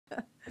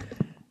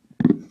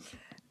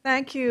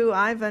Thank you,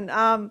 Ivan.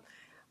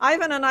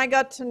 Ivan and I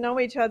got to know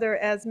each other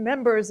as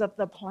members of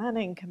the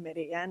planning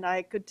committee, and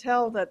I could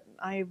tell that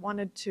I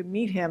wanted to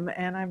meet him,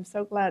 and I'm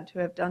so glad to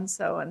have done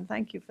so. And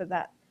thank you for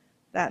that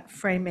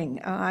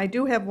framing. I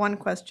do have one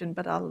question,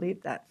 but I'll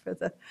leave that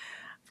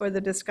for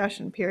the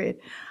discussion period.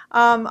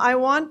 I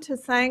want to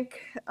thank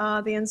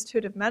the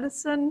Institute of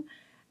Medicine,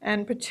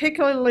 and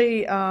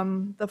particularly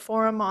the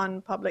Forum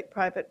on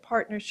Public-Private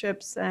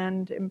Partnerships,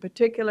 and in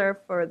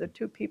particular for the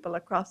two people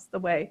across the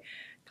way,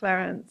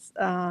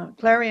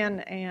 Clarion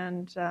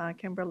and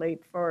Kimberly,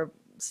 for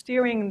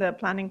steering the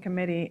planning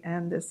committee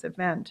and this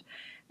event.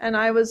 And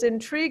I was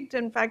intrigued.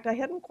 In fact, I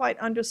hadn't quite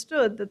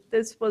understood that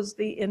this was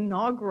the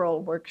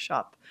inaugural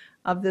workshop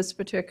of this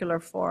particular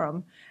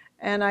forum.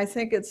 And I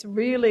think it's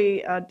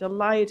really a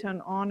delight,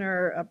 an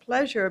honor, a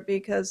pleasure,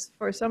 because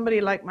for somebody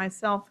like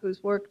myself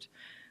who's worked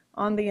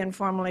on the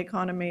informal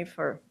economy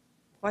for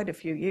quite a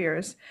few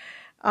years,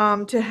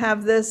 to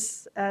have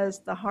this as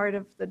the heart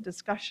of the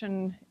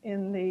discussion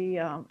in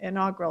the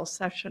inaugural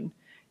session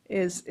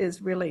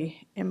is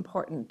really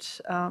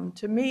important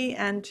to me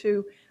and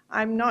to,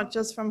 I'm not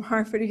just from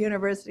Harvard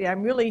University,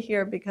 I'm really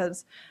here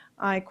because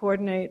I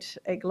coordinate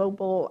a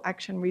global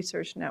action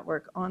research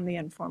network on the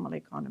informal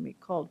economy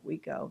called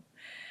WIEGO.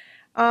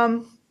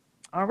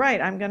 All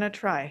right, I'm going to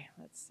try.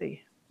 Let's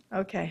see.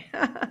 Okay.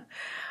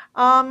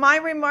 My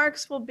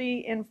remarks will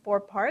be in 4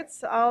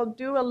 parts. I'll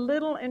do a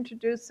little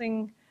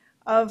introducing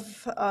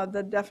of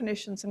the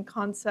definitions and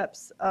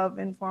concepts of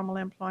informal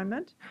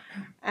employment,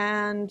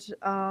 and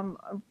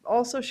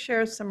also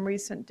share some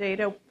recent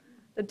data.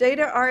 The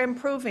data are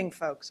improving,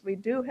 folks. We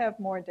do have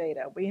more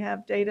data. We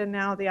have data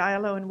now. The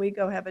ILO and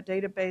WIEGO have a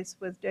database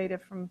with data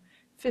from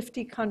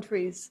 50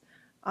 countries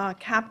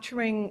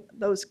capturing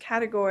those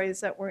categories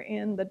that were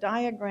in the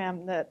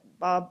diagram that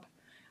Bob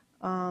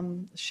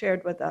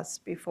shared with us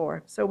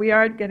before. So we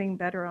are getting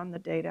better on the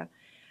data.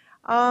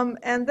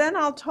 And then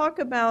I'll talk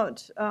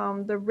about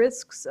the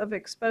risks of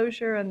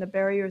exposure and the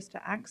barriers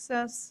to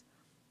access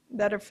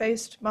that are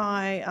faced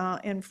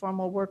by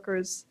informal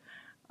workers.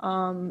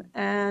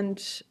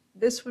 And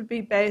this would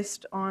be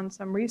based on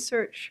some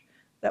research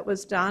that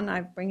was done.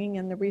 I'm bringing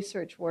in the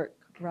research work,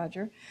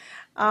 Roger,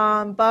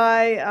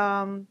 by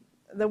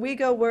the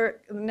WIEGO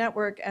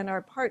network and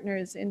our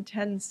partners in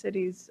 10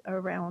 cities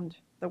around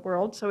the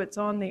world. So it's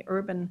on the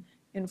urban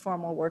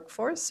informal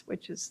workforce,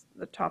 which is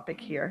the topic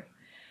here.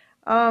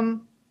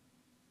 And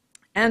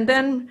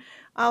then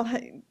I'll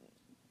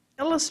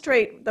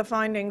illustrate the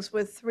findings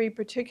with 3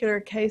 particular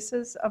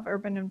cases of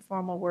urban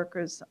informal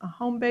workers: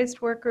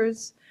 home-based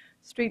workers,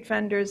 street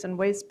vendors, and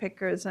waste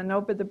pickers. And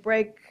over the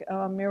break,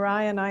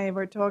 Mirai and I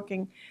were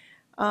talking.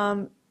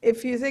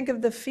 If you think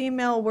of the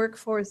female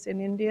workforce in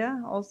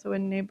India, also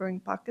in neighboring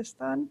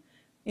Pakistan,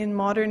 in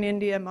modern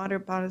India,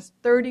 modern Pakistan,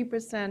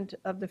 30%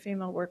 of the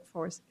female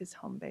workforce is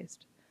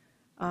home-based.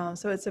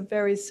 So it's a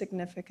very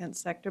significant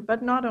sector,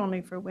 but not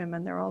only for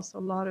women. There are also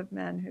a lot of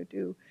men who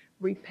do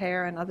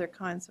repair and other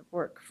kinds of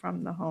work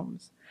from the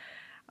homes.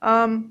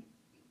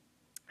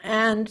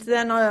 And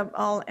then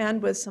I'll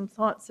end with some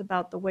thoughts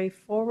about the way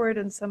forward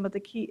and some of the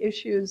key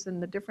issues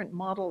and the different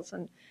models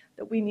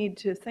that we need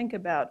to think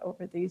about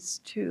over these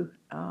 2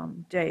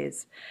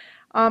 days.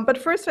 But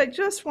first, I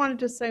just wanted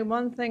to say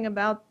one thing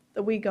about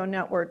the WIEGO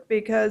network,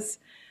 because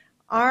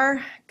our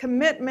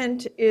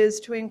commitment is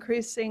to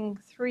increasing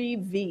 3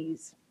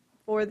 V's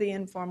for the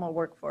informal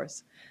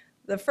workforce.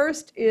 The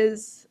first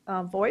is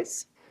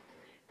voice,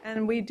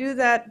 and we do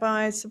that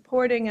by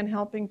supporting and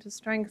helping to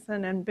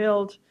strengthen and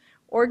build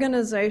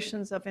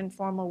organizations of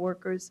informal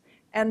workers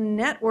and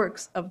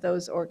networks of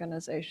those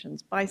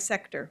organizations by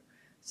sector.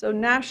 So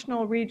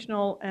national,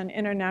 regional, and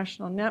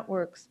international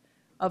networks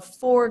of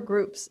 4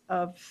 groups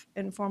of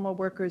informal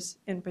workers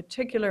in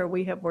particular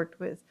we have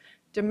worked with: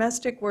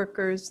 domestic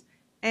workers,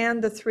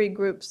 and the 3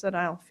 groups that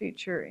I'll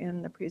feature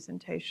in the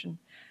presentation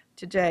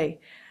today.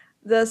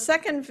 The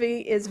second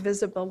V is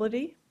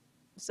visibility.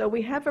 So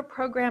we have a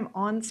program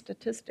on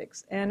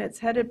statistics, and it's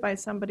headed by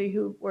somebody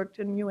who worked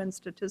in UN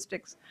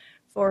statistics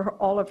for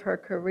all of her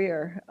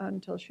career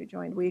until she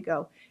joined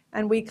WIEGO.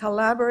 And we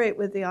collaborate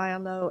with the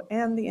ILO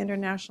and the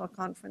International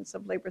Conference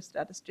of Labor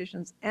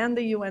Statisticians and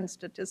the UN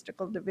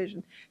Statistical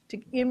Division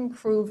to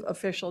improve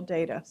official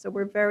data. So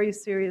we're very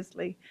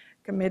seriously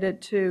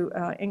committed to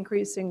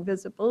increasing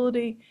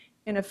visibility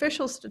in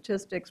official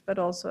statistics, but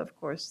also, of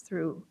course,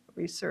 through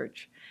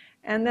research.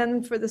 And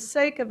then for the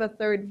sake of a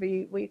third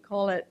V, we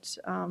call it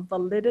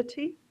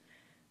validity,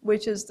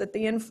 which is that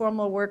the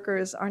informal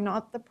workers are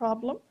not the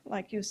problem.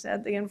 Like you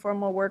said, the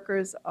informal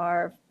workers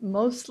are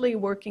mostly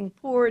working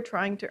poor,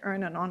 trying to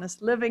earn an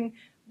honest living,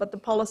 but the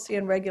policy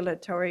and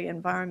regulatory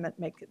environment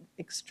make it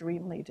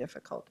extremely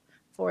difficult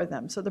for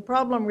them. So the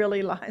problem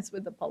really lies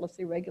with the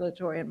policy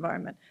regulatory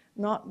environment,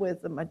 not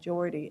with the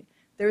majority.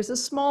 There's a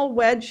small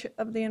wedge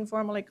of the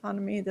informal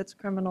economy that's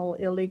criminal,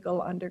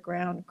 illegal,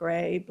 underground,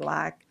 gray,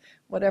 black,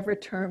 whatever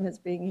term is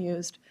being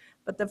used,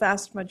 but the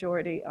vast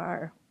majority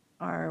are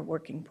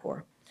working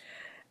poor.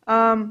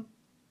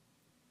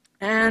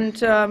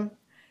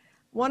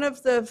 One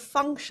of the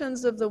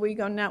functions of the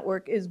WIEGO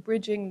network is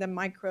bridging the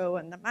micro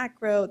and the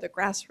macro, the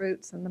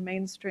grassroots and the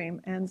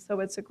mainstream. And so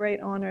it's a great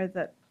honor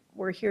that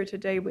we're here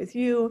today with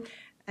you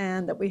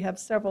and that we have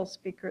several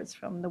speakers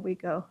from the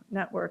WIEGO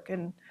network,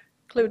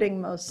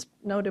 including most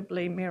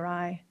notably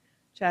Mirai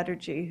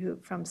Chatterjee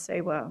from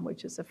SEWA,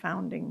 which is a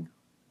founding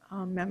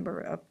member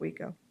of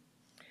WIEGO.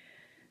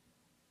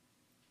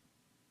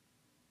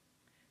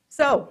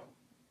 So,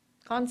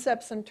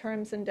 concepts and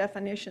terms and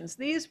definitions.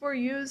 These were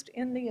used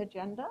in the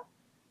agenda.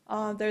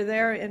 They're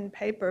there in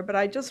paper, but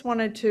I just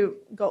wanted to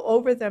go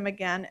over them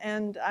again,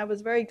 and I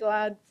was very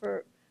glad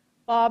for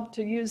Bob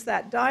to use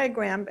that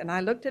diagram, and I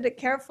looked at it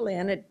carefully,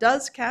 and it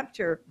does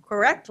capture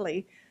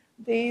correctly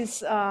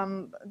these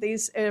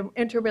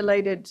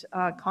interrelated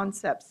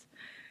concepts.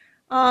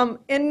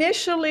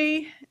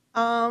 Initially,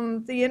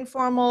 the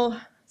informal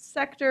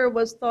sector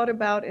was thought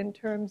about in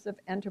terms of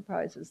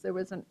enterprises. There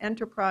was an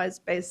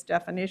enterprise-based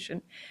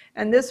definition,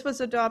 and this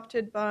was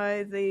adopted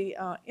by the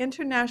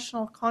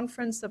International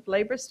Conference of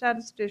Labor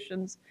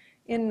Statisticians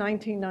in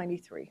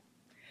 1993.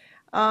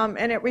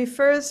 And it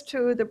refers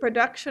to the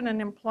production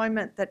and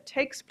employment that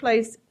takes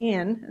place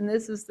in, and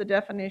this is the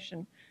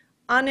definition,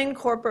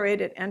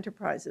 unincorporated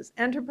enterprises,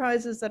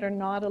 enterprises that are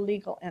not a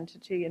legal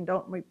entity and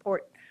don't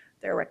report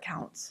their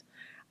accounts.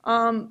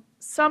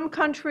 Some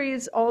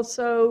countries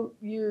also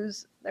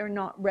use, they're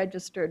not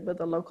registered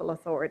with a local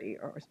authority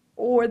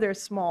or they're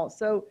small.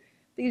 So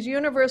these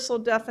universal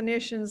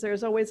definitions,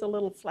 there's always a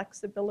little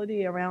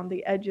flexibility around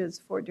the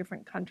edges for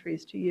different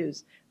countries to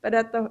use. But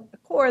at the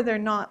core, they're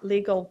not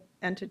legal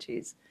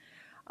entities.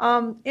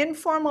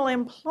 Informal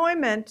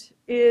employment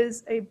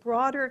is a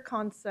broader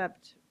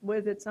concept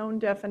with its own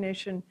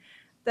definition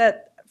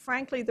that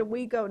frankly, the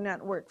WIEGO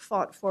network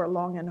fought for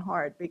long and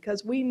hard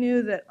because we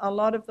knew that a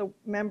lot of the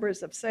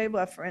members of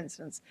SEWA, for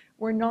instance,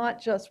 were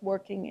not just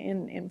working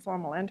in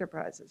informal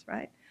enterprises,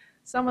 right?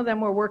 Some of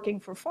them were working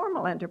for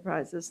formal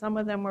enterprises. Some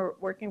of them were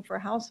working for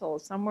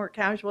households. Some were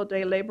casual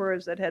day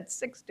laborers that had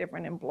 6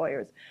 different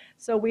employers.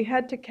 So we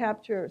had to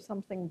capture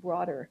something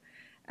broader.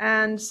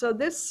 And so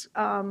this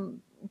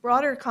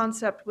broader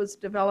concept was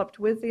developed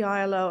with the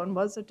ILO and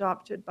was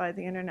adopted by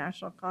the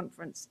International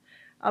Conference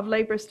of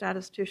Labor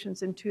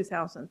Statisticians in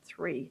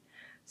 2003.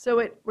 So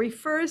it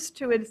refers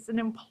to, it's an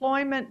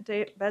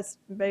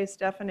employment-based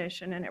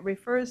definition, and it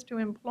refers to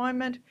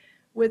employment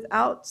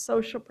without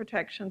social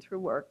protection through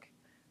work,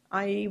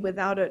 i.e.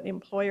 without an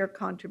employer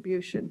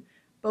contribution,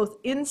 both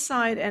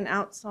inside and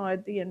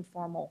outside the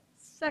informal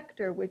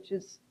sector, which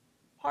is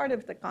part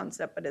of the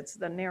concept, but it's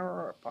the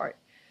narrower part.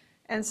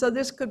 And so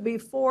this could be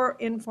for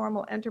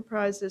informal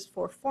enterprises,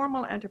 for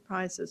formal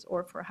enterprises,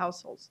 or for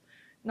households.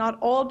 Not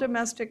all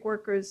domestic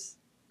workers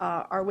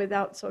are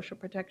without social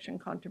protection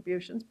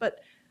contributions, but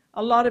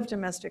a lot of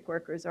domestic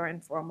workers are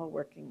informal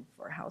working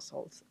for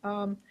households.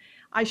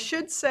 I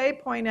should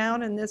point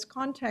out in this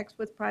context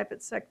with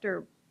private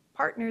sector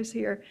partners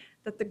here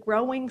that the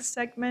growing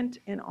segment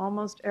in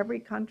almost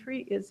every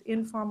country is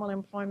informal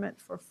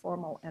employment for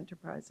formal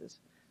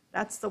enterprises.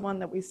 That's the one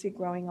that we see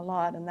growing a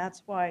lot, and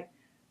that's why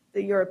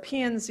the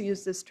Europeans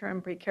use this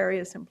term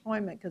precarious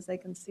employment because they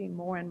can see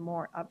more and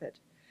more of it.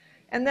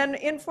 And then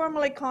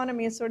informal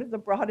economy is sort of the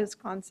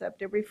broadest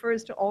concept. It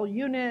refers to all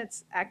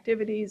units,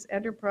 activities,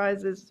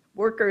 enterprises,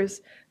 workers,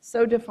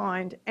 so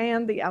defined,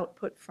 and the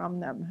output from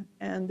them.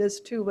 And this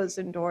too was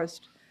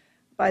endorsed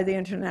by the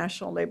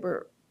International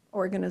Labor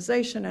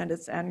Organization at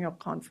its annual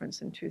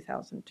conference in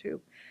 2002.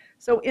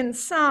 So in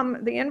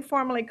sum, the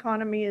informal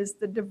economy is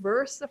the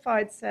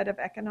diversified set of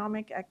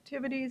economic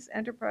activities,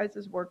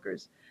 enterprises,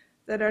 workers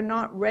that are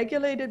not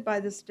regulated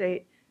by the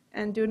state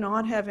and do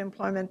not have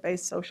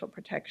employment-based social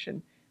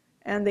protection,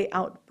 and the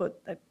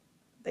output that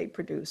they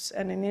produce.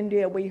 And in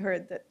India, we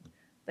heard that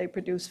they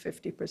produce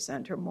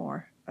 50% or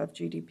more of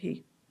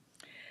GDP.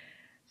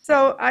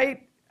 So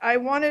I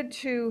wanted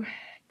to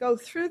go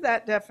through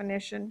that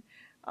definition,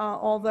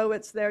 although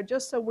it's there,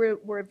 just so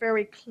we're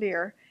very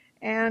clear.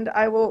 And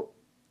I will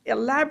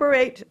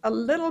elaborate a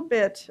little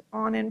bit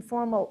on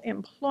informal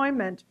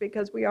employment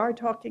because we are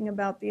talking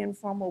about the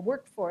informal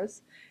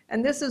workforce.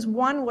 And this is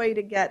one way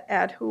to get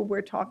at who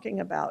we're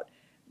talking about,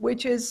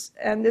 which is,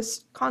 and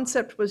this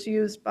concept was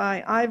used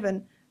by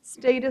Ivan,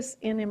 status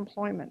in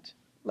employment.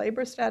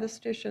 Labor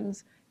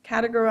statisticians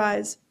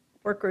categorize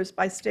workers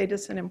by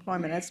status in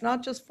employment. It's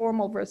not just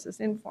formal versus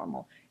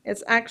informal.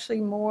 It's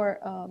actually more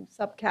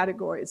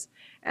subcategories.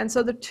 And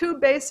so the 2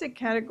 basic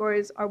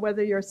categories are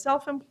whether you're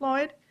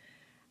self-employed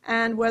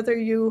and whether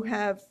you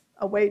have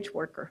a wage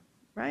worker,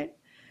 right?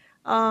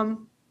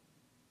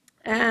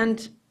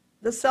 And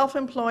the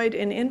self-employed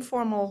in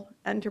informal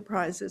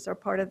enterprises are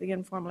part of the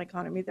informal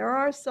economy. There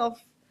are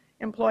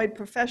self-employed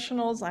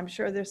professionals. I'm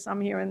sure there's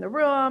some here in the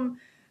room,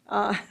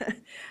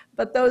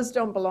 but those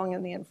don't belong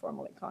in the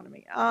informal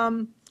economy.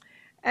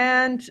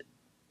 And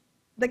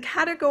the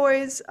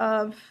categories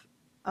of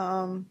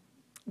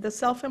the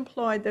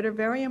self-employed that are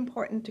very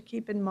important to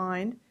keep in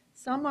mind,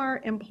 some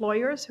are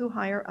employers who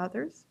hire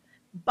others,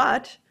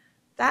 but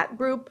that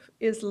group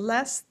is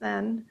less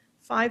than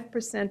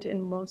 5%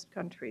 in most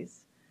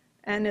countries.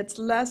 and it's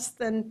less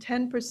than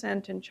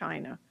 10% in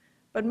China.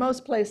 But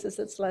most places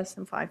it's less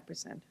than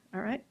 5%,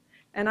 all right?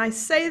 And I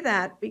say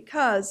that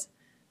because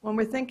when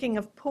we're thinking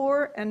of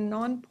poor and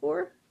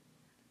non-poor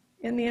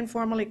in the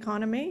informal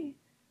economy,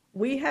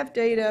 we have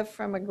data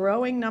from a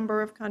growing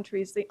number of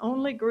countries. The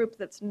only group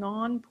that's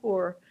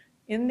non-poor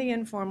in the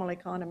informal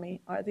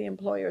economy are the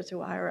employers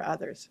who hire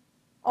others.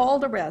 All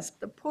the rest,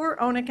 the poor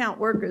own account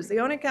workers, the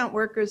own account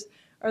workers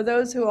are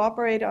those who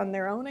operate on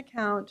their own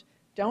account,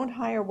 don't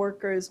hire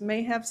workers,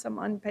 may have some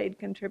unpaid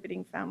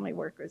contributing family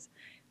workers.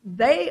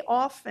 They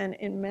often,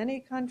 in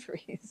many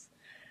countries,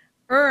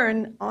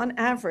 earn, on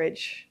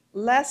average,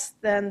 less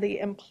than the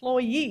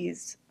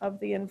employees of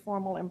the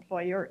informal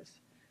employers.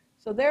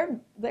 So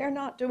they're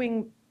not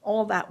doing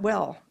all that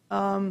well.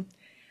 And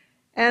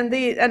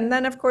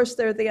then, of course,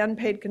 there are the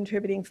unpaid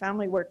contributing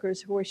family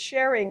workers who are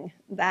sharing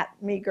that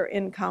meager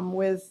income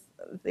with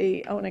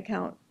the own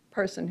account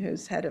person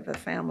who's head of a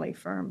family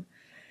firm.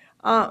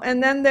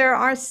 And then there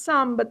are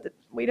some, but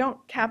we don't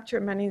capture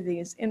many of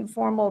these,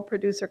 informal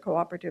producer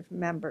cooperative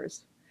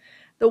members.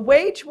 The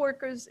wage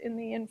workers in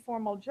the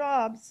informal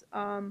jobs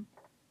are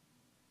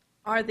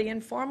the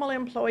informal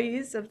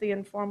employees of the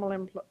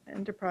informal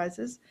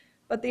enterprises,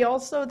 but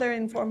they're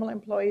informal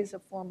employees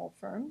of formal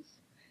firms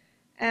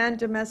and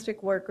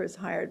domestic workers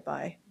hired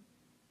by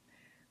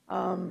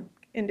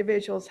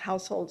individuals,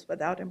 households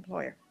without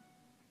employer.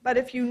 But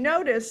if you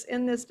notice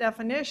in this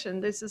definition,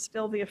 this is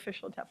still the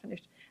official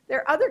definition, there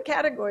are other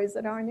categories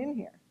that aren't in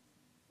here.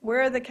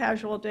 Where are the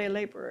casual day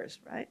laborers,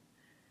 right?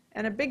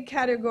 And a big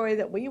category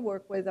that we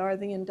work with are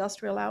the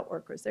industrial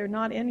outworkers. They're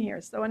not in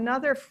here. So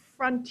another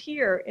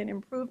frontier in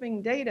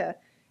improving data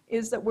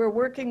is that we're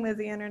working with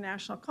the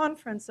International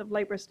Conference of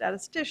Labor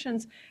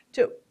Statisticians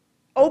to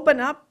open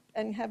up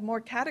and have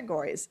more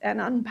categories and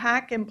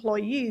unpack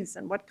employees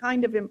and what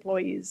kind of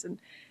employees. And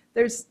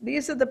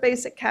these are the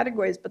basic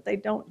categories, but they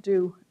don't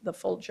do the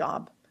full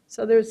job.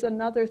 So there's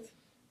another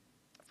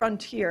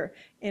frontier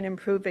in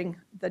improving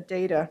the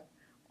data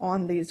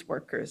on these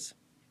workers.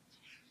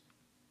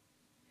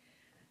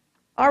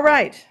 All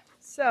right,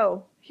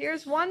 so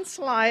here's one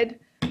slide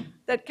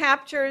that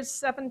captures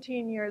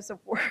 17 years of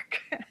work.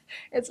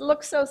 It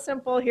looks so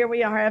simple. Here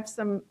we are, have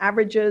some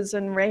averages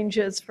and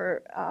ranges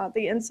for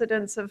the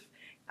incidence of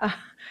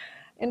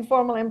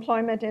informal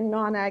employment and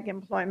non-ag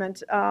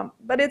employment,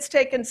 but it's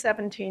taken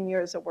 17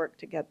 years of work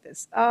to get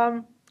this.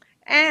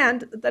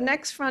 And the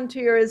next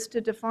frontier is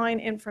to define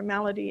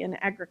informality in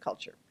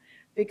agriculture,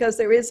 because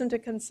there isn't a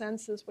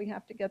consensus. We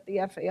have to get the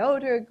FAO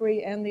to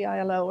agree and the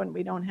ILO, and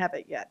we don't have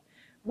it yet.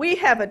 We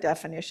have a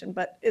definition,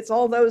 but it's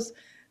all those,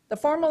 the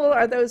formal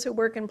are those who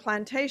work in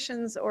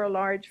plantations or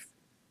large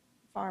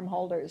farm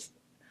holders.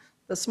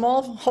 The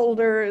small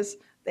holders,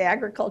 the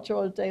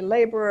agricultural day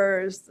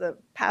laborers, the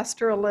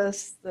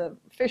pastoralists, the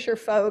fisher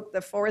folk,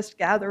 the forest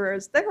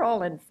gatherers, they're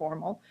all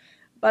informal,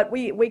 but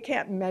we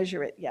can't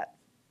measure it yet.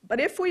 But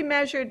if we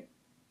measured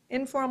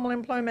informal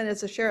employment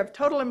as a share of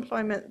total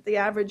employment, the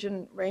average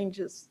and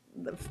ranges,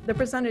 the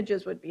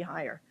percentages would be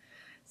higher.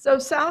 So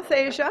South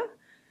Asia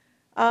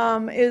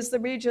is the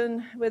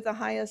region with the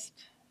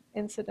highest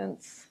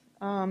incidence,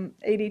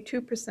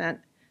 82%,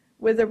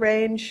 with a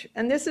range,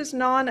 and this is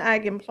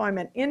non-ag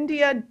employment.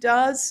 India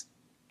does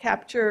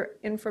capture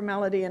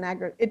informality in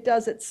it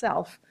does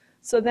itself.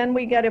 So then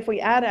we get, if we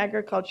add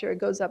agriculture, it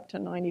goes up to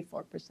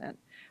 94%.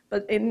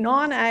 But in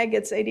non-ag,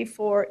 it's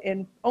 84%.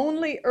 In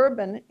only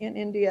urban in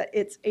India,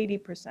 it's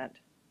 80%.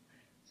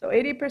 So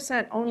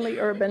 80% only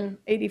urban,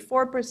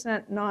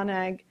 84%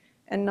 non-ag,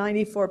 and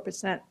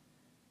 94%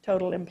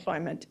 total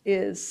employment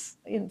is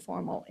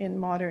informal in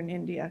modern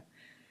India.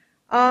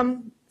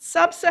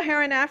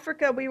 Sub-Saharan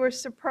Africa, we were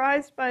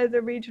surprised by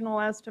the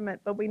regional estimate,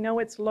 but we know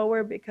it's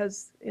lower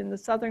because in the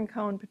southern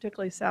cone,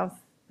 particularly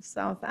South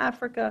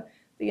Africa,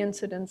 the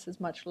incidence is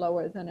much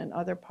lower than in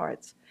other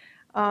parts.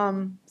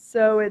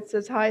 So it's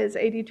as high as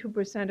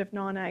 82% of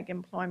non-ag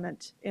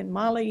employment in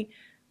Mali.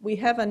 We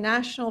have a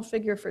national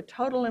figure for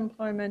total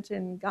employment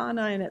in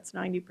Ghana, and it's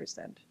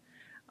 90%.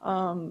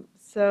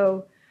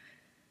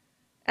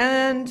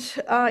 And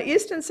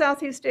East and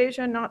Southeast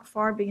Asia, not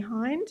far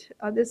behind.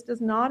 This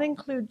does not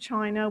include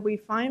China. We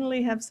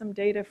finally have some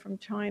data from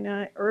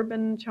China,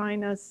 urban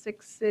China,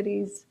 6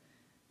 cities,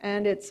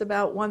 and it's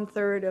about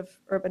 1/3 of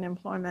urban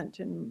employment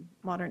in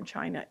modern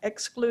China,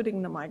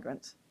 excluding the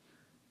migrants.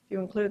 If you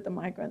include the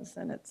migrants,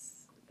 then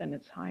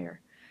it's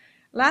higher.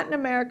 Latin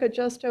America,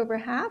 just over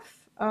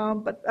half,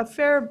 but a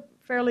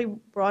fairly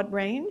broad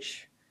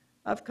range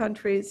of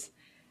countries.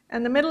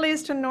 And the Middle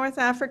East and North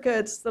Africa,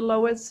 it's the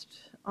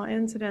lowest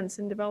incidence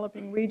in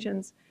developing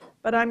regions.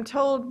 But I'm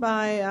told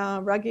by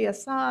Raghi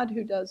Assad,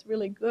 who does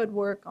really good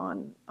work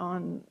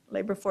on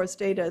labor force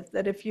data,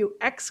 that if you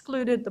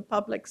excluded the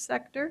public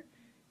sector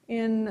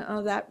in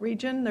that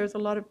region, there's a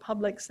lot of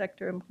public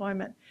sector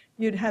employment,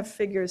 you'd have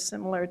figures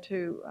similar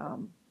to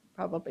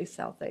probably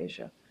South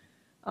Asia.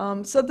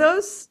 So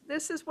this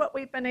is what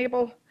we've been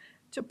able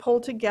to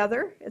pull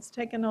together. It's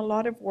taken a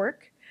lot of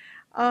work.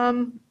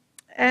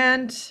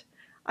 And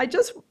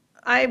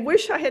I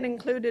wish I had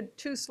included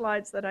 2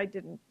 slides that I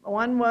didn't.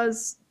 One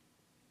was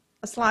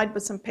a slide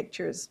with some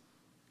pictures.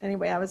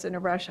 Anyway, I was in a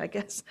rush, I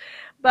guess.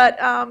 But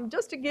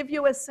just to give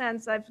you a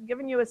sense, I've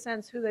given you a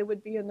sense who they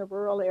would be in the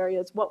rural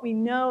areas. What we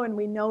know, and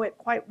we know it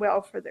quite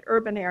well for the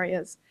urban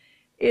areas,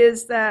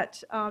 is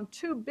that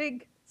two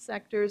big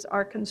sectors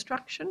are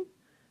construction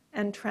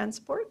and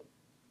transport,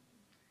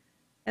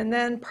 and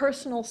then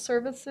personal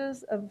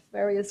services of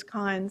various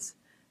kinds,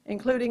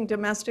 including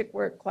domestic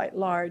work, quite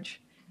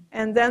large.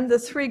 And then the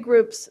three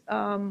groups,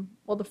 well,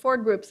 the four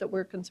groups that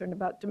we're concerned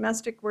about: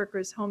 domestic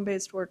workers,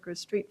 home-based workers,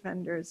 street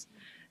vendors,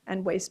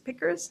 and waste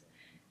pickers.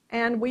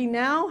 And we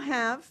now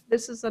have,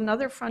 this is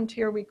another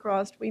frontier we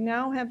crossed, we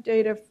now have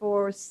data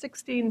for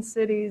 16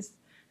 cities,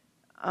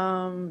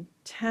 10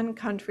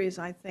 countries,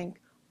 I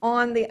think,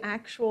 on the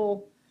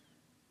actual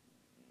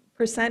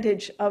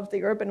percentage of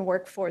the urban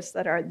workforce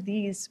that are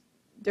these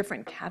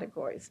different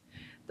categories.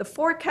 The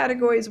four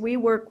categories we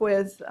work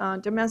with,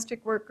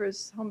 domestic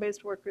workers,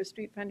 home-based workers,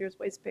 street vendors,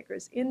 waste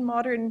pickers, in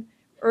modern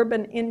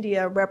urban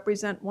India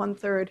represent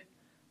 1/3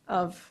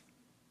 of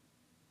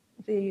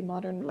the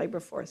modern labor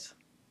force.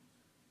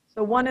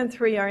 So 1 in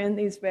 3 are in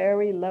these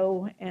very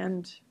low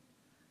end.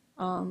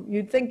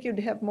 You'd think you'd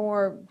have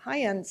more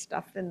high-end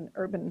stuff in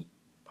urban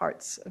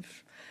parts of,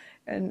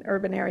 in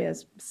urban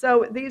areas.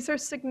 So these are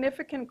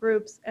significant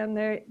groups, and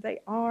they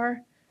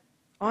are,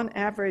 on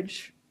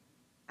average,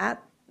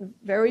 at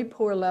very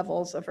poor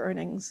levels of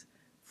earnings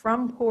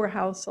from poor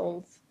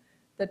households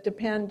that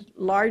depend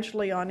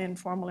largely on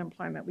informal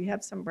employment. We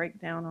have some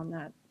breakdown on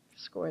that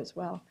score as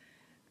well.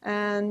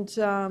 And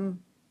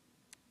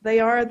they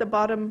are at the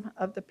bottom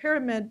of the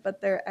pyramid, but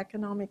they're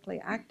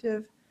economically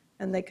active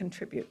and they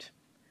contribute.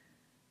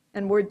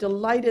 And we're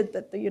delighted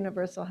that the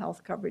universal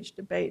health coverage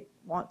debate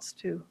wants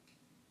to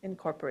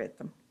incorporate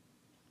them.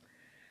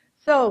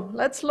 So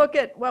let's look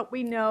at what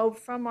we know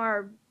from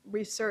our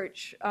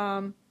research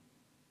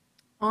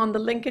on the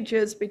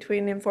linkages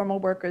between informal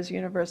workers,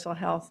 universal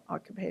health,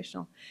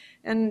 occupational.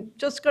 And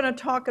just going to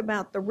talk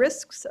about the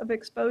risks of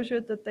exposure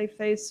that they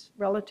face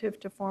relative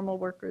to formal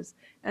workers,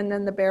 and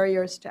then the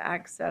barriers to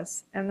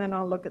access, and then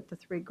I'll look at the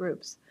three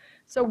groups.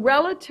 So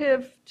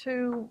relative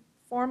to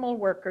formal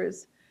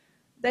workers,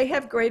 they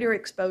have greater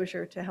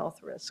exposure to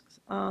health risks,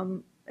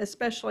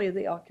 especially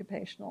the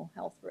occupational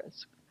health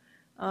risk.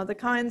 The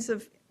kinds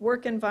of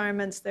work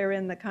environments they're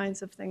in, the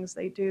kinds of things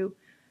they do,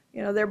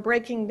 you know, they're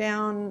breaking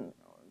down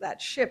that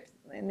ship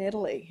in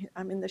Italy.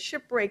 I mean, the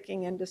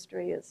shipbreaking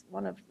industry is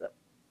one of the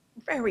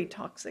very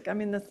toxic. I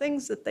mean, the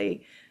things that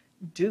they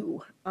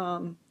do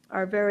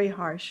are very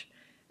harsh.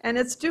 And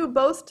it's due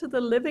both to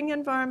the living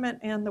environment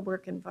and the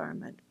work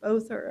environment.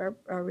 Both are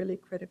really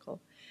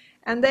critical.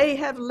 And they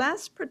have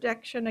less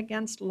protection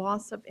against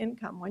loss of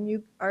income. When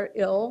you are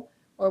ill,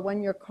 or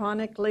when you're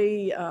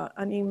chronically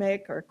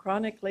anemic, or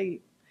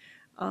chronically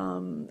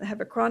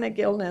have a chronic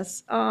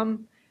illness,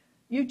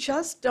 you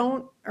just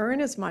don't earn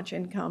as much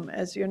income,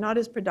 as you're not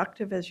as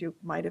productive as you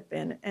might have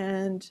been,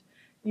 and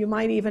you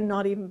might even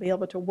not even be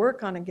able to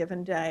work on a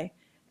given day.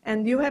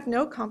 And you have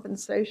no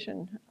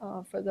compensation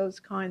for those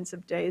kinds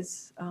of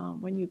days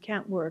when you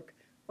can't work,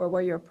 or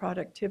where your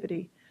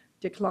productivity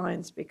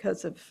declines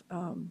because of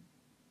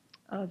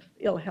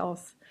ill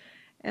health,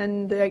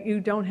 and that you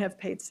don't have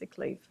paid sick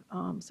leave.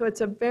 So it's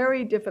a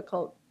very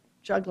difficult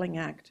juggling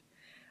act.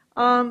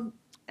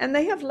 And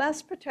they have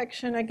less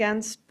protection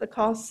against the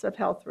costs of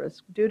health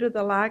risk due to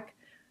the lack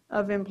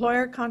of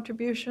employer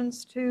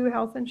contributions to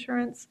health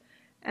insurance,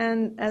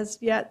 and as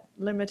yet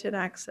limited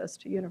access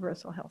to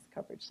universal health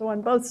coverage. So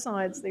on both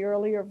sides, the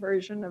earlier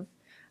version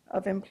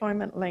of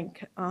employment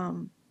link,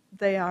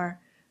 they have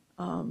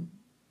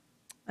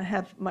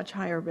much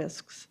higher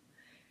risks.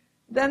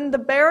 Then the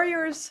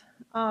barriers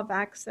of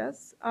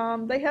access,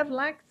 they have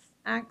lacked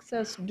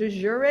access de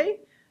jure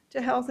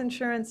to health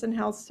insurance and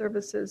health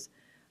services,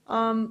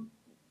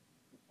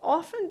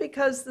 often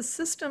because the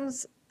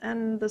systems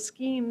and the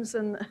schemes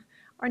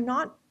are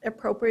not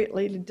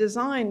appropriately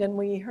designed, and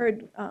we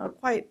heard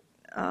quite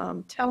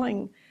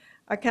telling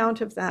account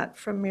of that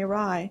from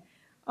Mirai.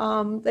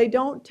 They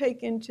don't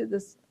take into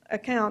this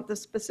account the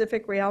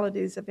specific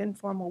realities of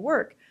informal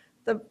work.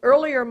 The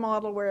earlier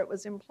model, where it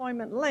was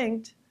employment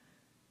linked,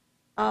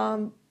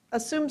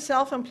 assumed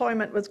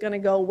self-employment was going to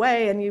go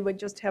away and you would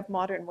just have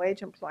modern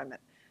wage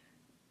employment.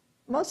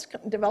 Most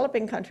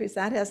developing countries,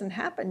 that hasn't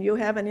happened. You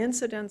have an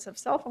incidence of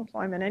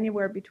self-employment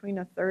anywhere between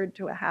 1/3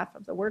 to 1/2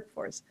 of the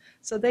workforce.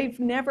 So they've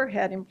never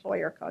had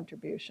employer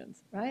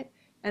contributions, right?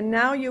 And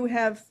now you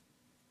have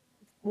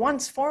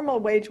once formal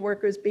wage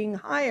workers being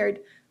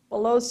hired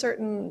below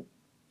certain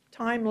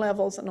time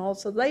levels, and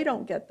also they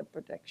don't get the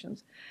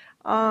protections.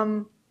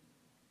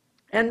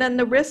 And then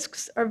the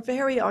risks are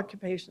very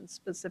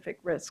occupation-specific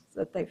risks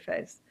that they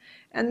face.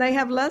 And they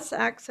have less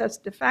access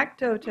de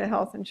facto to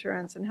health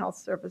insurance and health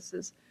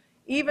services,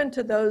 even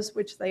to those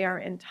which they are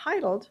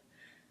entitled.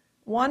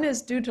 One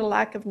is due to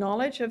lack of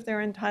knowledge of their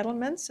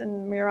entitlements,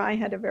 and Mirai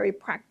had a very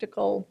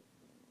practical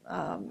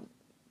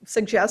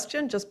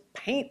suggestion: just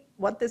paint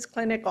what this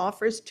clinic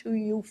offers to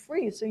you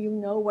free so you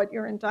know what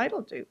you're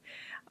entitled to.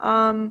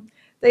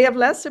 They have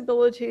less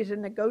ability to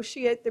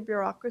negotiate the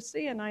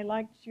bureaucracy, and I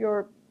liked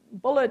your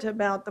bullet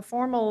about the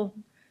formal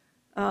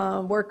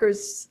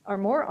workers are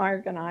more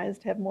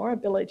organized, have more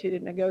ability to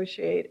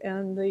negotiate,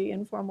 and the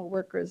informal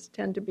workers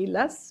tend to be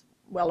less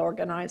well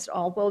organized,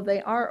 although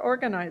they are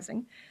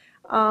organizing,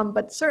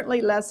 but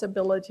certainly less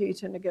ability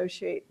to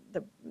negotiate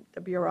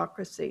the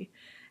bureaucracy.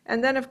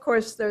 And then, of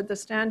course, there are the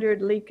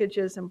standard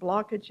leakages and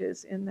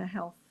blockages in the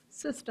health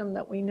system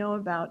that we know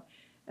about.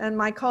 And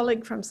my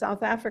colleague from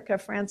South Africa,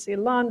 Francie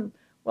Lund,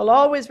 will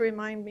always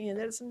remind me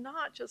that it's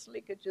not just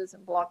leakages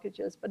and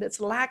blockages, but it's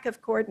lack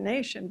of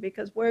coordination,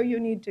 because where you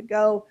need to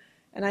go,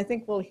 and I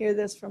think we'll hear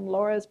this from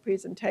Laura's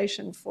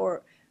presentation,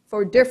 for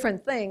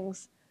different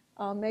things,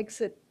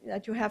 makes it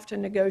that you have to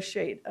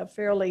negotiate a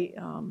fairly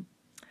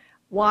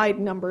wide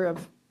number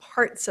of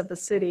parts of the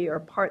city or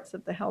parts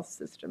of the health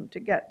system to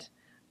get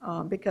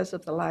because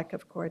of the lack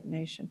of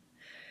coordination.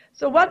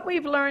 So what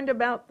we've learned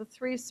about the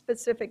three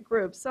specific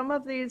groups, some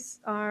of these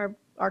are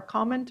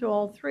common to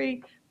all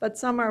three, but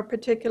some are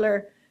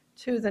particular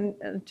to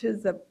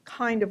the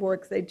kind of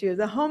work they do.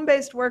 The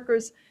home-based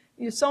workers,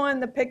 you saw in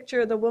the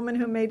picture the woman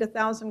who made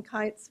 1,000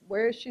 kites.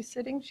 Where is she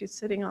sitting? She's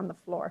sitting on the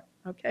floor,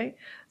 okay?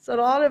 So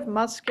a lot of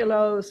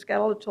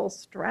musculoskeletal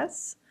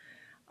stress.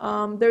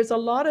 There's a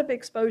lot of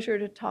exposure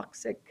to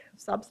toxic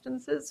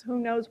substances. Who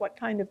knows what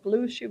kind of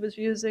glue she was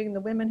using? The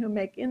women who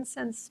make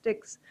incense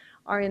sticks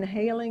are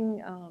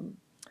inhaling,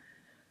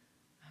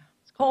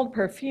 it's called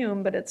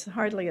perfume, but it's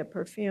hardly a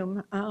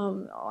perfume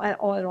at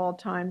all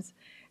times.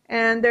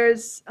 And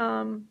there's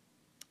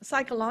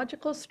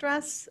psychological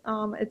stress.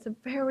 It's a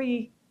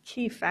very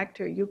key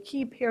factor. You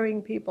keep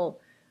hearing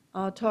people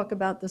talk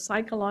about the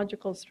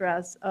psychological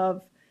stress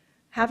of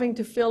having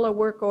to fill a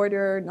work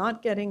order,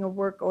 not getting a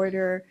work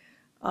order,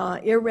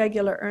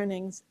 irregular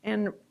earnings.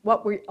 And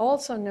what we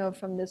also know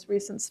from this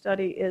recent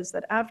study is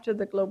that after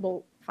the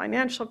global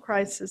financial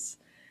crisis,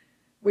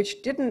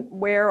 which didn't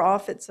wear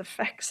off its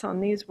effects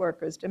on these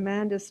workers,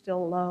 demand is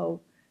still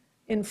low,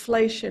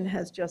 inflation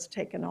has just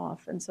taken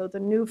off. And so the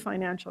new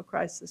financial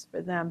crisis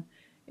for them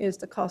is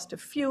the cost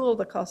of fuel,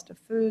 the cost of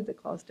food, the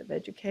cost of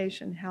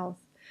education,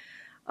 health.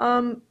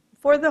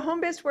 For the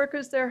home-based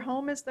workers, their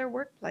home is their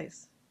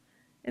workplace.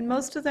 And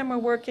most of them are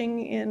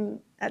working in,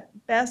 at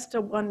best,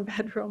 a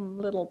one-bedroom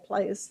little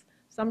place,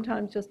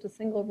 sometimes just a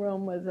single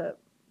room with a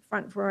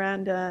front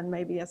veranda and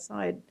maybe a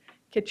side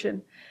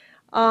kitchen.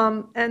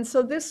 And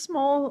so this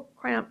small,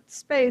 cramped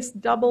space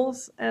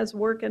doubles as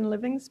work and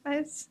living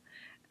space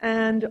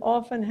and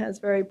often has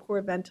very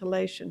poor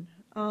ventilation.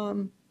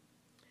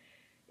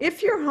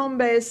 If you're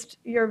home-based,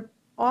 you're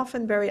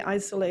often very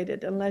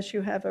isolated unless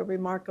you have a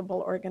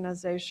remarkable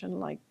organization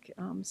like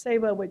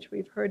SEWA, which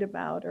we've heard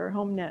about, or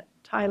HomeNet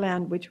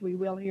Thailand, which we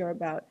will hear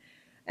about.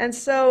 And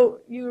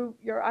so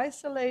you're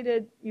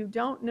isolated. You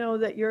don't know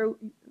that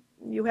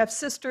you have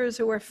sisters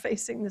who are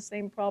facing the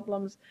same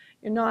problems.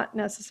 You're not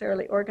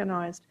necessarily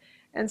organized.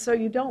 And so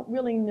you don't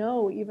really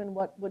know even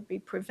what would be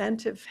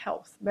preventive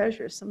health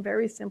measures, some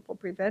very simple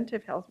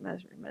preventive health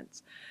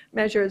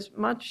measures,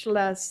 much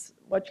less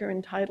what you're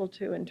entitled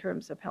to in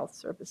terms of health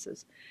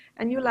services.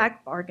 And you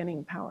lack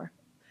bargaining power.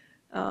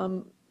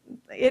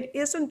 It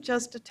isn't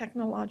just a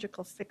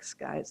technological fix,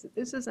 guys.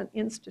 This is an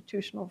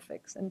institutional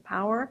fix. And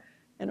power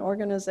and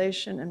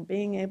organization and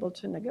being able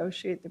to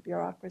negotiate the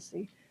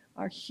bureaucracy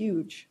are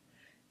huge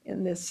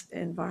in this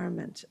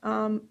environment.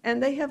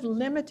 And they have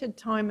limited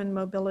time and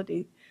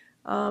mobility.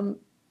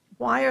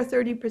 Why are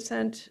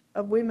 30%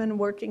 of women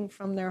working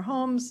from their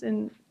homes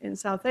in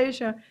South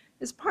Asia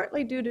is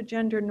partly due to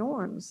gender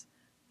norms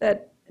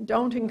that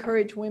don't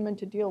encourage women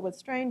to deal with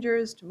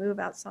strangers, to move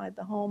outside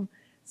the home.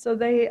 So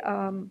they,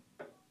 and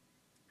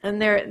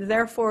they're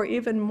therefore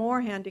even more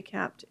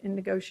handicapped in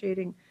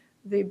negotiating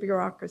the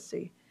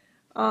bureaucracy.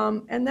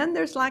 And then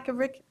there's lack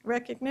of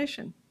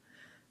recognition.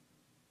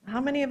 How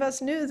many of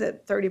us knew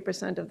that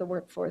 30% of the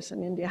workforce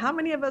in India? How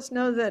many of us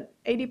know that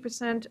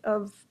 80%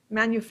 of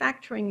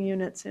manufacturing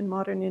units in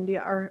modern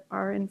India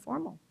are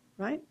informal,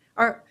 right?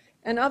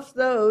 And of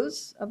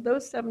those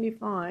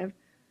 75,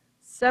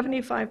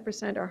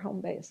 75% are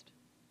home-based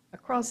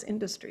across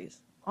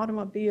industries,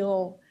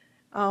 automobile.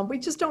 We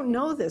just don't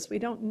know this. We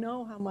don't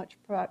know how much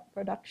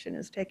production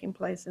is taking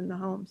place in the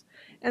homes.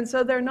 And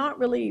so they're not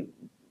really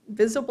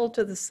visible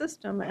to the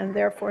system and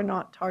therefore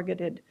not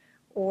targeted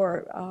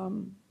or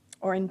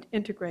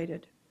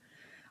integrated.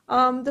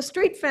 The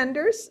street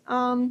vendors,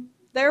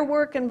 their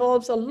work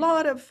involves a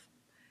lot of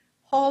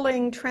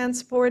hauling,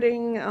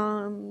 transporting,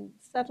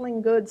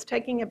 settling goods,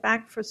 taking it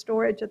back for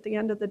storage at the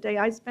end of the day.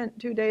 I spent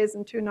 2 days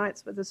and 2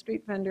 nights with a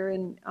street vendor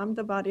in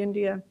Ahmedabad,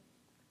 India,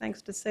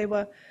 thanks to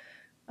SEWA,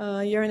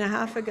 a year and a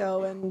half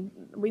ago. And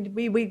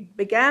we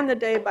began the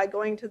day by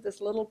going to this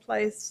little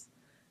place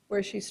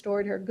where she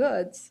stored her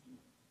goods.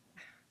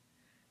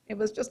 It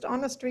was just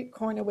on a street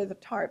corner with a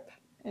tarp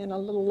and a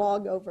little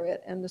log over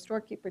it, and the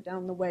storekeeper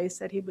down the way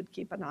said he would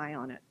keep an eye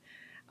on it.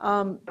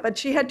 But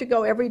she had to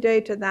go every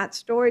day to that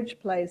storage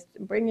place,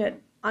 bring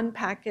it,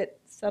 unpack it,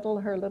 settle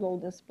her little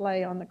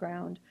display on the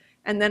ground,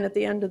 and then at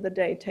the end of the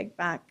day take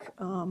back.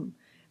 And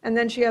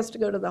then she has to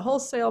go to the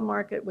wholesale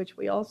market, which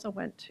we also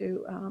went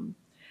to.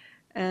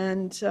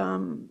 and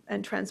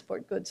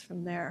transport goods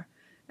from there.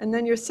 And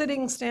then you're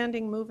sitting,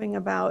 standing, moving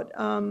about.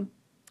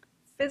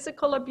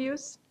 Physical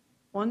abuse,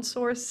 one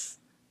source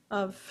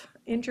of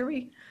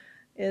injury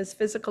is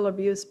physical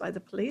abuse by the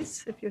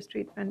police if you're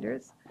street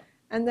vendors.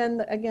 And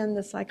then again,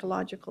 the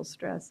psychological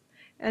stress.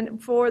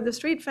 And for the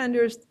street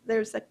vendors,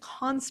 there's a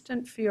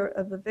constant fear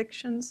of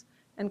evictions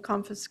and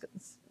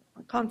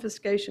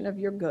confiscation of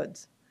your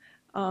goods.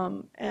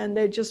 And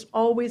they just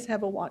always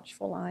have a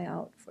watchful eye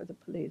out for the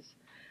police.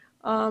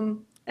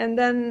 And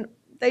then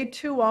they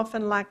too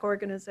often lack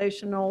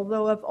organization,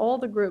 although of all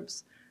the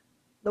groups,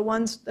 the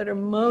ones that are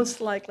most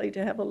likely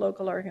to have a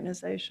local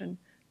organization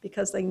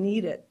because they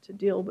need it to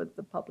deal with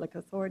the public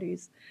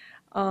authorities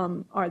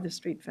are the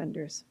street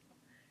vendors.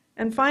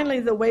 And finally,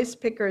 the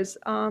waste pickers.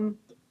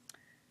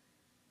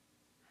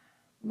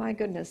 My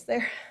goodness,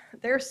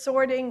 they're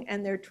sorting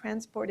and they're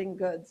transporting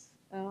goods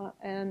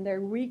and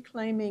they're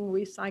reclaiming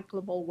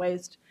recyclable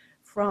waste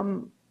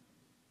from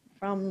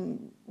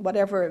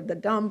whatever, the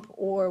dump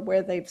or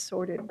where they've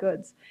sorted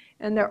goods.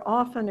 And they're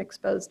often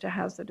exposed to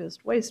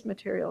hazardous waste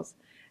materials.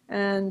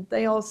 And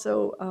they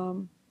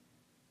also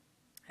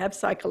have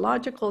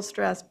psychological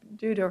stress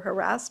due to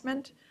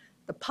harassment.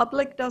 The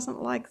public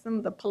doesn't like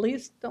them, the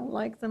police don't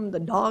like them, the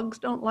dogs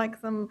don't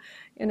like them.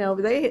 You know,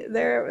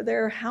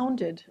 they're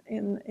hounded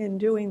in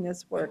doing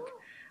this work.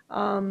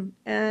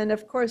 And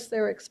of course,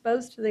 they're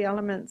exposed to the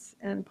elements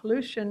and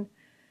pollution.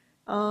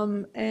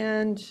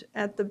 And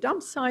at the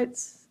dump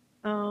sites,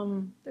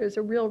 there's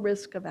a real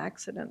risk of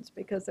accidents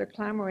because they're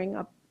clambering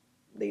up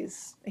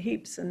these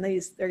heaps and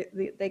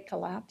they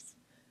collapse,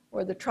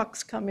 or the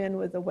trucks come in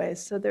with the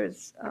waste. So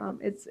there's,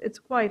 it's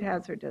quite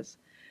hazardous.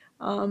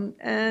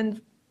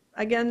 And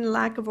again,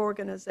 lack of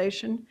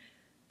organization.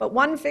 But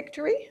one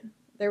victory,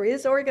 there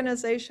is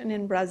organization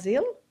in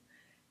Brazil,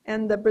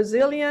 and the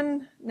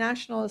Brazilian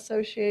National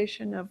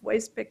Association of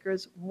Waste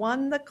Pickers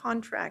won the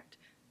contract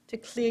to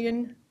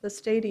clean the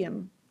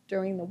stadium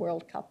during the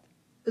World Cup.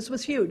 This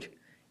was huge.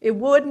 It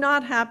would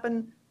not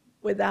happen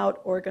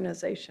without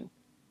organization,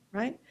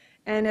 right?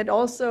 And it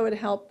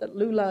helped that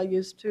Lula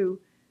used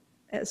to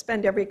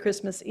spend every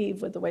Christmas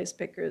Eve with the waste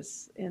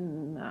pickers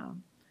in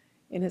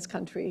his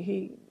country.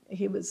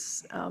 He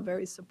was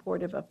very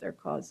supportive of their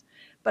cause.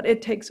 But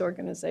it takes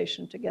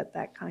organization to get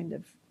that kind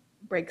of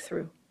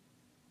breakthrough.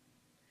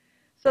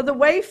 So the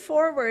way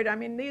forward, I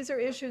mean, these are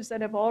issues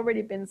that have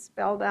already been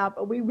spelled out,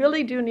 but we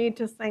really do need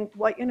to think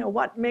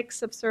what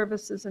mix of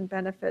services and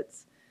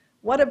benefits.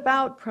 What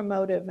about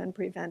promotive and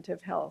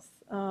preventive health?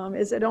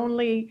 Is it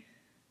only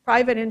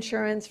private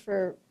insurance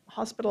for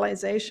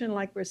hospitalization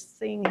like we're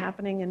seeing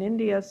happening in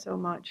India so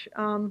much?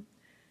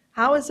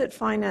 How is it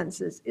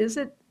finances? Is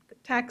it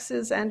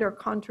taxes and or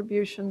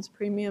contributions,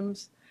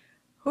 premiums?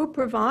 Who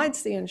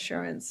provides the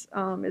insurance?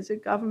 Is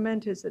it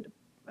government? Is it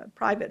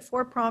private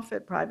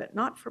for-profit, private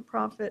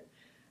not-for-profit?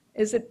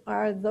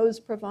 Are those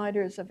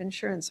providers of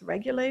insurance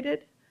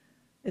regulated?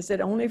 Is it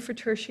only for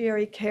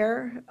tertiary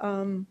care?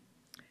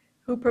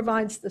 Who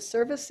provides the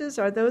services?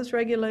 Are those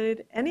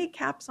regulated? Any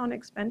caps on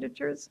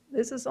expenditures?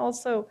 This is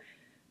also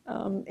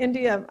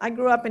India. I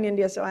grew up in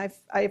India, so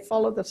I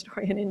follow the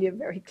story in India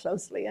very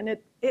closely, and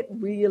it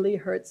really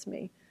hurts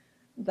me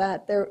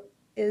that there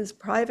is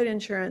private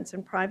insurance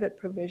and private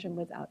provision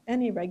without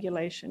any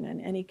regulation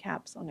and any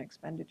caps on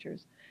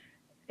expenditures.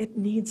 It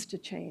needs to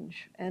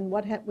change. And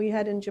what we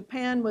had in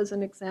Japan was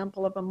an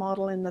example of a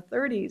model in the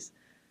 30s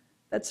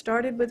that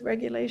started with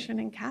regulation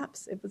and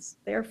caps. It was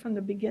there from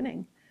the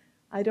beginning.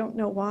 I don't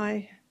know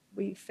why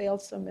we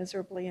failed so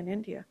miserably in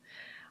India.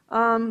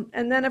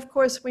 And then, of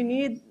course, we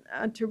need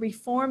to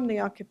reform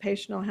the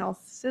occupational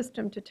health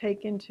system to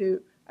take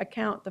into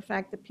account the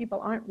fact that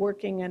people aren't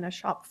working in a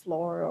shop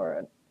floor or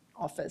an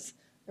office.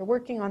 They're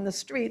working on the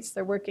streets,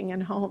 they're working in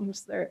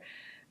homes, they're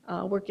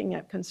working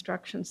at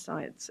construction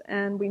sites,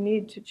 and we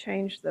need to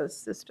change those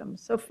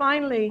systems. So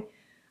finally,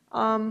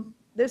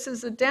 this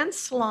is a dense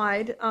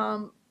slide,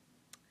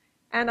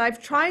 and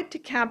I've tried to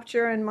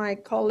capture, and my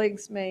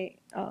colleagues may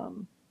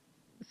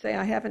say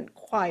I haven't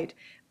quite,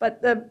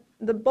 but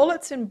the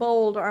bullets in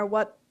bold are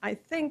what I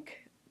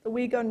think the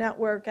WIEGO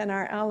network and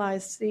our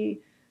allies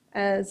see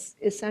as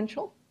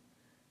essential.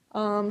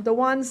 The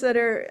ones that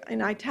are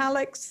in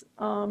italics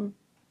are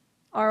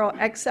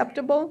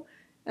acceptable,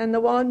 and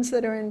the ones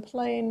that are in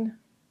plain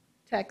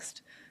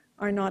text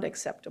are not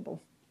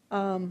acceptable.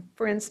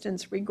 For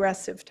instance,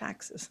 regressive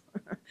taxes.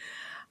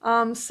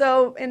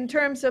 So in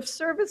terms of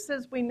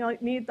services, we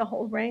need the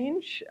whole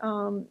range.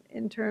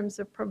 In terms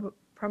of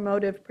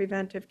promotive,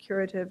 preventive,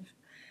 curative,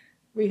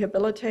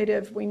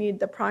 rehabilitative, we need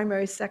the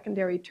primary,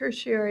 secondary,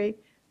 tertiary.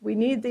 We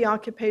need the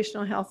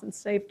occupational health and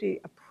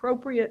safety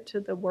appropriate to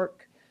the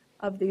work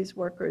of these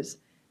workers.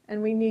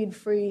 And we need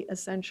free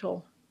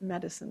essential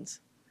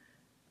medicines,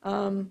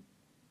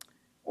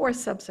 or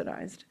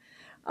subsidized.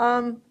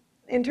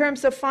 In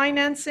terms of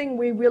financing,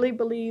 we really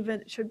believe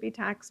it should be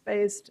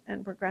tax-based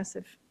and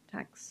progressive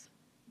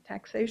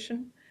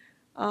taxation.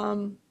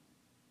 For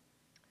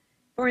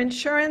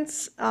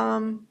insurance,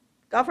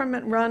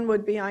 Government-run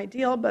would be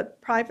ideal,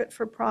 but private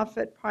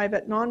for-profit,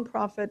 private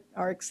non-profit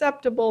are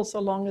acceptable so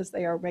long as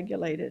they are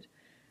regulated.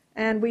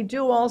 And we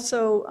do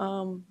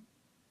also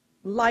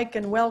like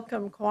and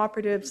welcome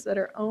cooperatives that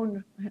are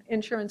owned,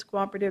 insurance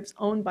cooperatives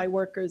owned by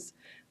workers,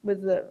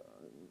 with the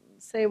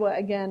SEWA,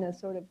 again, as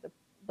sort of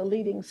the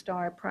leading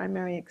star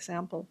primary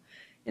example.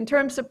 In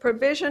terms of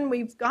provision,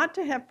 we've got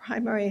to have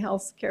primary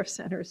health care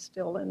centers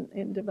still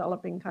in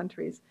developing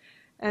countries.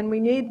 And we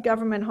need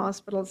government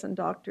hospitals and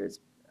doctors.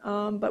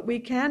 But we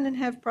can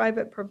have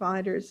private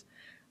providers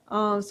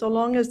so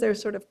long as they're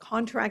sort of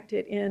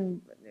contracted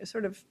in,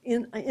 sort of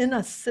in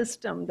a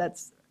system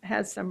that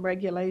has some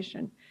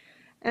regulation.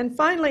 And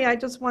finally, I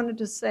just wanted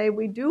to say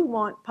we do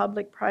want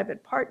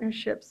public-private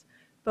partnerships,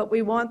 but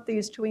we want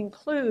these to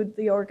include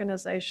the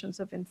organizations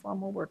of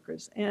informal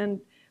workers.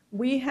 And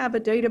we have a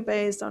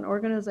database on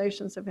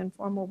organizations of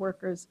informal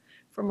workers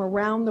from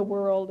around the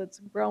world. It's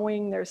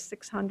growing. There's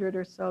 600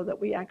 or so that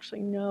we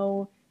actually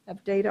know,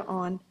 have data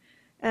on.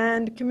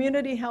 And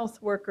community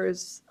health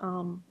workers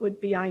would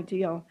be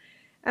ideal.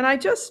 And I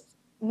just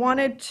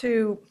wanted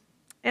to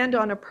end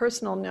on a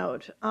personal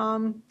note.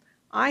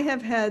 I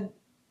have had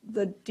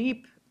the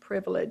deep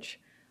privilege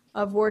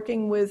of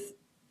working with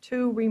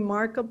two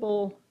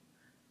remarkable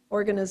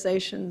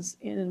organizations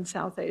in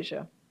South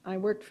Asia. I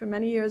worked for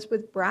many years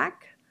with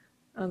BRAC,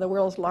 the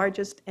world's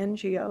largest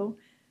NGO,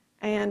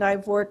 and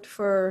I've worked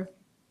for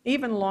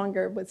even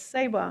longer with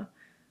SEWA,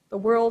 the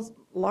world's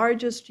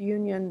largest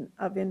union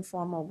of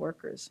informal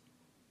workers.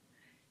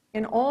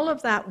 In all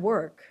of that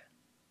work,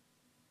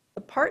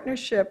 the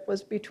partnership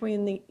was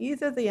between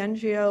either the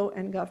NGO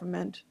and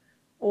government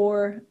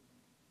or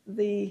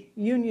the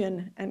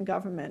union and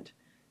government.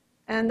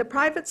 And the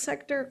private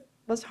sector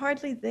was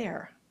hardly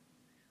there.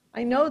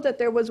 I know that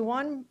there was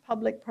one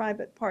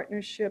public-private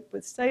partnership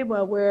with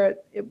SEWA where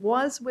it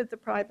was with the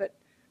private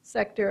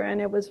sector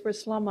and it was for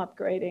slum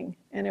upgrading,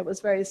 and it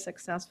was very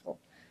successful.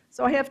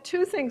 So I have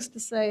two things to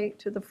say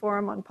to the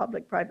Forum on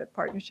Public-Private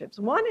Partnerships.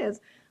 One is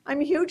I'm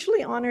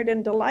hugely honored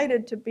and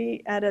delighted to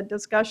be at a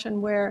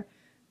discussion where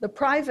the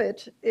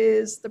private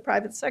is the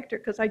private sector,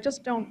 because I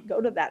just don't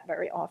go to that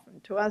very often.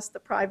 To us,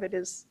 the private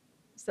is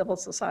civil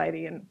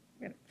society and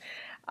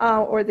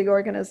or the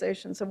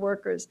organizations of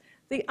workers.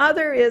 The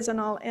other is, and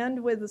I'll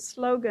end with the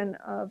slogan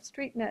of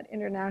StreetNet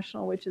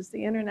International, which is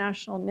the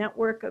international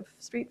network of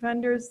street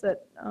vendors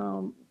that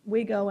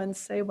WIEGO and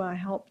SEWA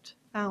helped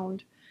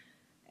found.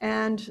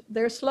 And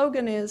their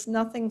slogan is,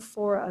 nothing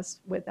for us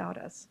without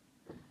us.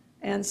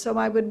 And so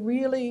I would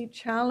really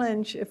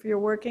challenge, if you're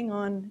working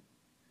on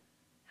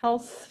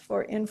health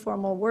for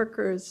informal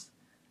workers,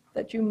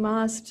 that you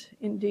must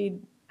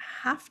indeed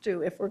have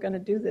to, if we're going to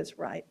do this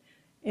right,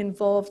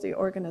 involve the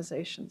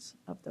organizations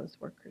of those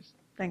workers.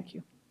 Thank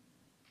you.